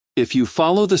If you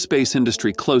follow the space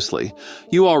industry closely,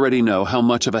 you already know how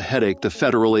much of a headache the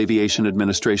Federal Aviation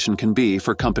Administration can be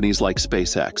for companies like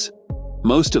SpaceX.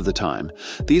 Most of the time,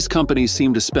 these companies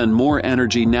seem to spend more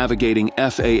energy navigating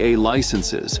FAA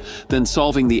licenses than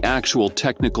solving the actual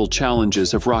technical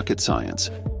challenges of rocket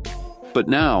science. But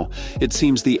now, it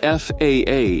seems the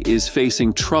FAA is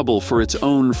facing trouble for its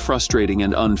own frustrating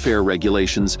and unfair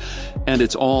regulations, and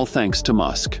it's all thanks to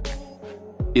Musk.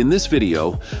 In this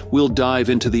video, we'll dive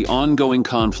into the ongoing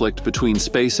conflict between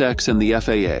SpaceX and the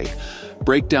FAA,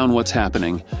 break down what's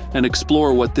happening, and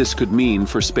explore what this could mean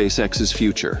for SpaceX's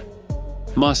future.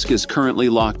 Musk is currently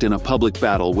locked in a public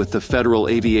battle with the Federal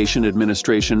Aviation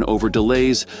Administration over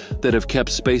delays that have kept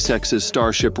SpaceX's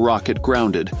Starship rocket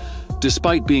grounded,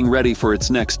 despite being ready for its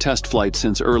next test flight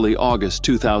since early August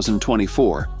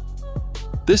 2024.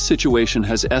 This situation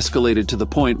has escalated to the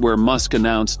point where Musk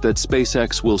announced that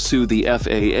SpaceX will sue the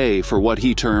FAA for what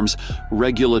he terms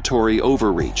regulatory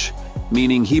overreach,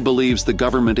 meaning he believes the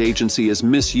government agency is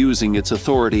misusing its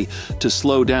authority to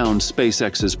slow down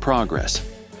SpaceX's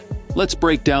progress. Let's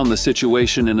break down the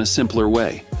situation in a simpler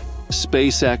way.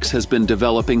 SpaceX has been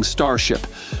developing Starship,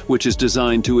 which is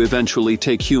designed to eventually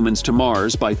take humans to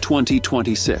Mars by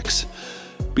 2026.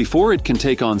 Before it can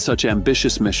take on such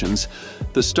ambitious missions,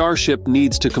 the Starship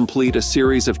needs to complete a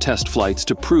series of test flights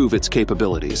to prove its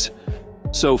capabilities.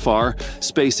 So far,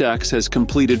 SpaceX has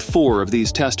completed 4 of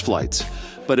these test flights,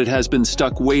 but it has been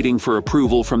stuck waiting for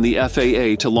approval from the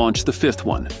FAA to launch the 5th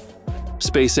one.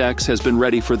 SpaceX has been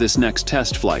ready for this next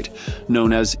test flight,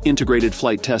 known as Integrated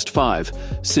Flight Test 5,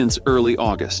 since early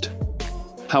August.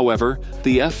 However,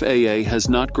 the FAA has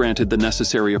not granted the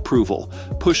necessary approval,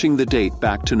 pushing the date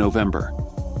back to November.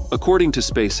 According to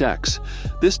SpaceX,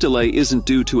 this delay isn't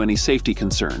due to any safety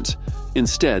concerns.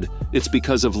 Instead, it's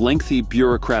because of lengthy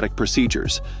bureaucratic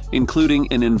procedures, including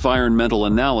an environmental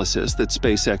analysis that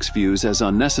SpaceX views as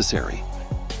unnecessary.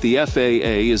 The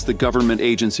FAA is the government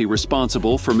agency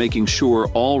responsible for making sure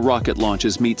all rocket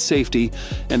launches meet safety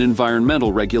and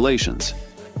environmental regulations.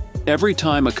 Every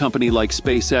time a company like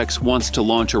SpaceX wants to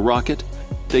launch a rocket,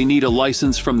 they need a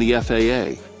license from the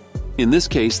FAA. In this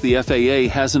case, the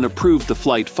FAA hasn't approved the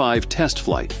Flight 5 test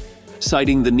flight,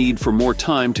 citing the need for more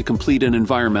time to complete an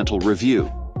environmental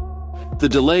review. The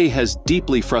delay has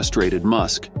deeply frustrated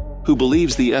Musk, who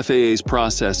believes the FAA's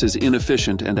process is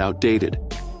inefficient and outdated.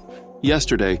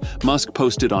 Yesterday, Musk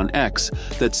posted on X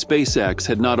that SpaceX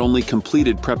had not only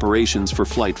completed preparations for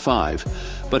Flight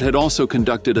 5, but had also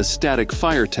conducted a static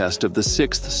fire test of the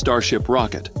 6th Starship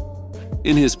rocket.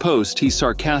 In his post, he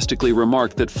sarcastically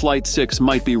remarked that Flight 6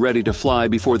 might be ready to fly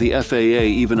before the FAA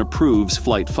even approves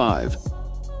Flight 5.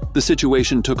 The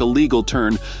situation took a legal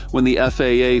turn when the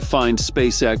FAA fined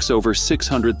SpaceX over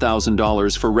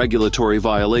 $600,000 for regulatory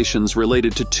violations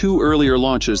related to 2 earlier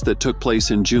launches that took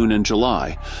place in June and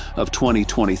July of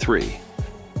 2023.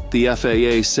 The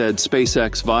FAA said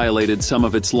SpaceX violated some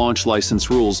of its launch license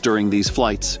rules during these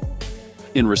flights.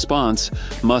 In response,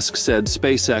 Musk said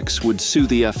SpaceX would sue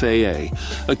the FAA,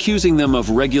 accusing them of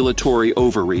regulatory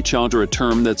overreach under a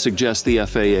term that suggests the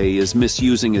FAA is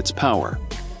misusing its power.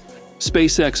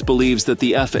 SpaceX believes that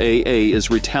the FAA is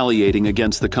retaliating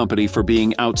against the company for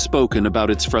being outspoken about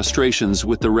its frustrations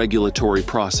with the regulatory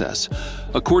process.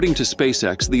 According to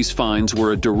SpaceX, these fines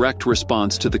were a direct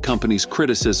response to the company's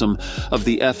criticism of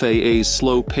the FAA's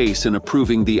slow pace in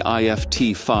approving the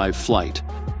IFT-5 flight.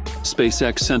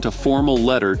 SpaceX sent a formal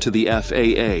letter to the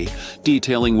FAA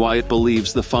detailing why it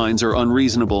believes the fines are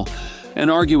unreasonable and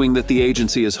arguing that the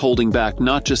agency is holding back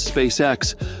not just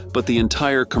SpaceX, but the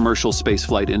entire commercial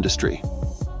spaceflight industry.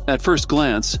 At first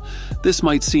glance, this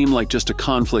might seem like just a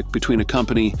conflict between a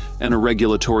company and a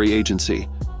regulatory agency,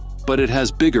 but it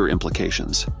has bigger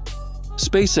implications.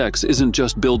 SpaceX isn't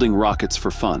just building rockets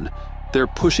for fun. They're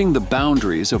pushing the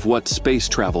boundaries of what space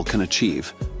travel can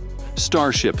achieve.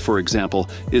 Starship, for example,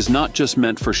 is not just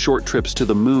meant for short trips to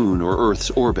the Moon or Earth's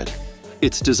orbit.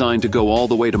 It's designed to go all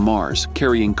the way to Mars,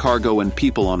 carrying cargo and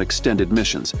people on extended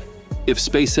missions. If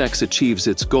SpaceX achieves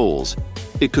its goals,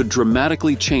 it could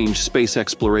dramatically change space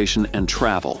exploration and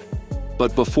travel.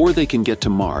 But before they can get to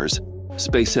Mars,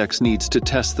 SpaceX needs to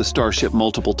test the Starship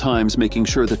multiple times, making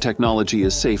sure the technology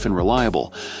is safe and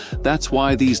reliable. That's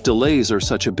why these delays are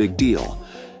such a big deal.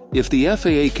 If the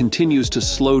FAA continues to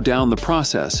slow down the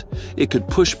process, it could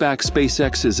push back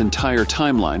SpaceX's entire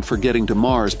timeline for getting to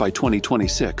Mars by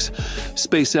 2026.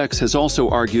 SpaceX has also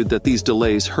argued that these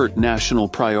delays hurt national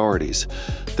priorities.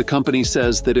 The company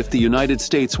says that if the United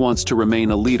States wants to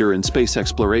remain a leader in space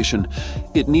exploration,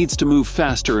 it needs to move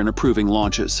faster in approving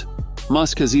launches.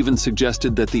 Musk has even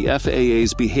suggested that the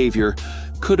FAA's behavior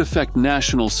could affect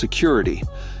national security,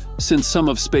 since some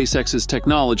of SpaceX's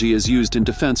technology is used in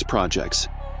defense projects.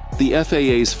 The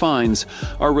FAA's fines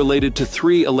are related to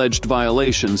 3 alleged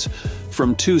violations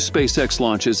from 2 SpaceX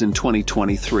launches in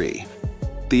 2023.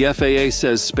 The FAA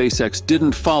says SpaceX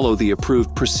didn't follow the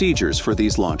approved procedures for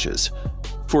these launches.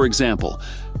 For example,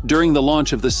 during the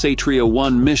launch of the Satria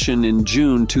 1 mission in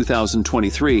June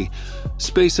 2023,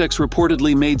 SpaceX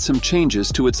reportedly made some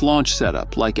changes to its launch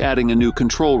setup, like adding a new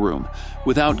control room,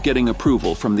 without getting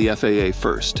approval from the FAA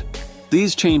first.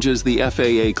 These changes, the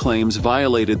FAA claims,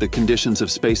 violated the conditions of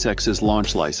SpaceX's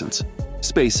launch license.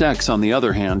 SpaceX, on the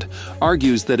other hand,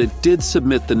 argues that it did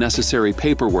submit the necessary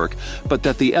paperwork, but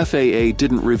that the FAA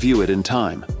didn't review it in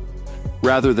time.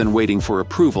 Rather than waiting for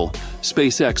approval,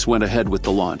 SpaceX went ahead with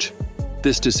the launch.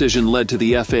 This decision led to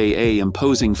the FAA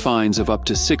imposing fines of up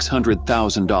to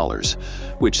 $600,000,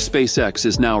 which SpaceX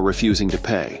is now refusing to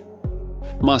pay.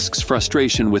 Musk's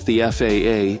frustration with the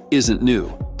FAA isn't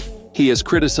new. He has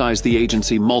criticized the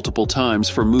agency multiple times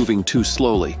for moving too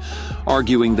slowly,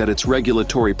 arguing that its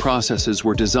regulatory processes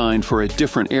were designed for a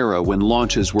different era when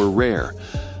launches were rare.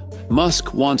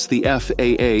 Musk wants the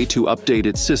FAA to update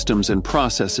its systems and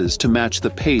processes to match the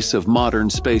pace of modern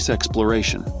space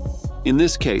exploration. In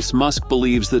this case, Musk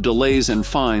believes the delays and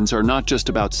fines are not just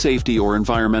about safety or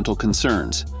environmental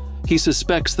concerns. He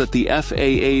suspects that the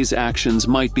FAA's actions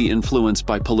might be influenced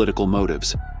by political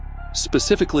motives.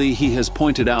 Specifically, he has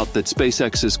pointed out that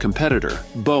SpaceX's competitor,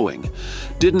 Boeing,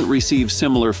 didn't receive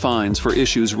similar fines for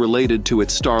issues related to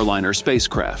its Starliner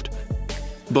spacecraft.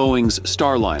 Boeing's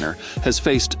Starliner has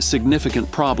faced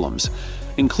significant problems,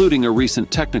 including a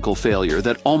recent technical failure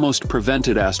that almost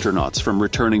prevented astronauts from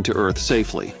returning to Earth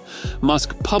safely.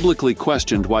 Musk publicly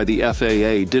questioned why the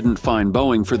FAA didn't fine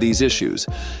Boeing for these issues,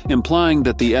 implying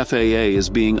that the FAA is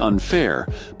being unfair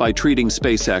by treating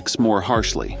SpaceX more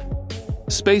harshly.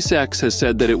 SpaceX has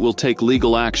said that it will take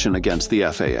legal action against the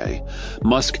FAA.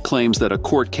 Musk claims that a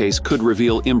court case could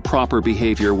reveal improper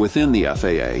behavior within the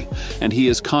FAA, and he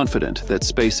is confident that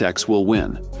SpaceX will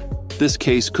win. This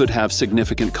case could have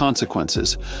significant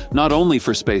consequences, not only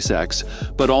for SpaceX,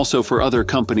 but also for other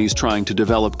companies trying to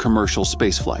develop commercial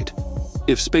spaceflight.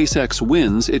 If SpaceX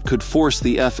wins, it could force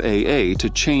the FAA to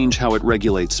change how it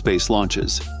regulates space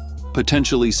launches,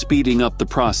 potentially speeding up the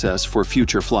process for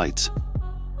future flights.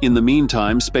 In the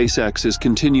meantime, SpaceX is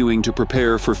continuing to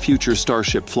prepare for future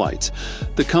Starship flights.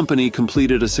 The company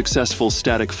completed a successful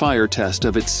static fire test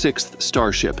of its 6th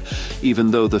Starship, even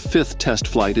though the 5th test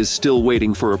flight is still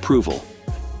waiting for approval.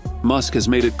 Musk has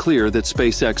made it clear that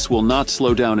SpaceX will not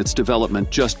slow down its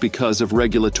development just because of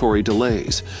regulatory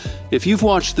delays. If you've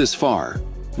watched this far,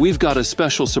 we've got a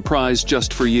special surprise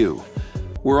just for you.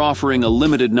 We're offering a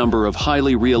limited number of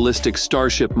highly realistic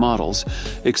Starship models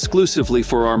exclusively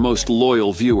for our most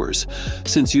loyal viewers.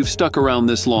 Since you've stuck around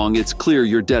this long, it's clear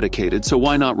you're dedicated, so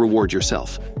why not reward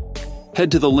yourself?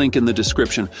 Head to the link in the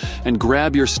description and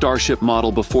grab your Starship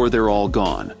model before they're all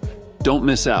gone. Don't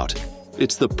miss out.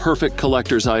 It's the perfect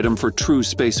collector's item for true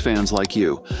space fans like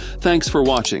you. Thanks for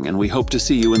watching, and we hope to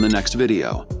see you in the next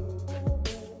video.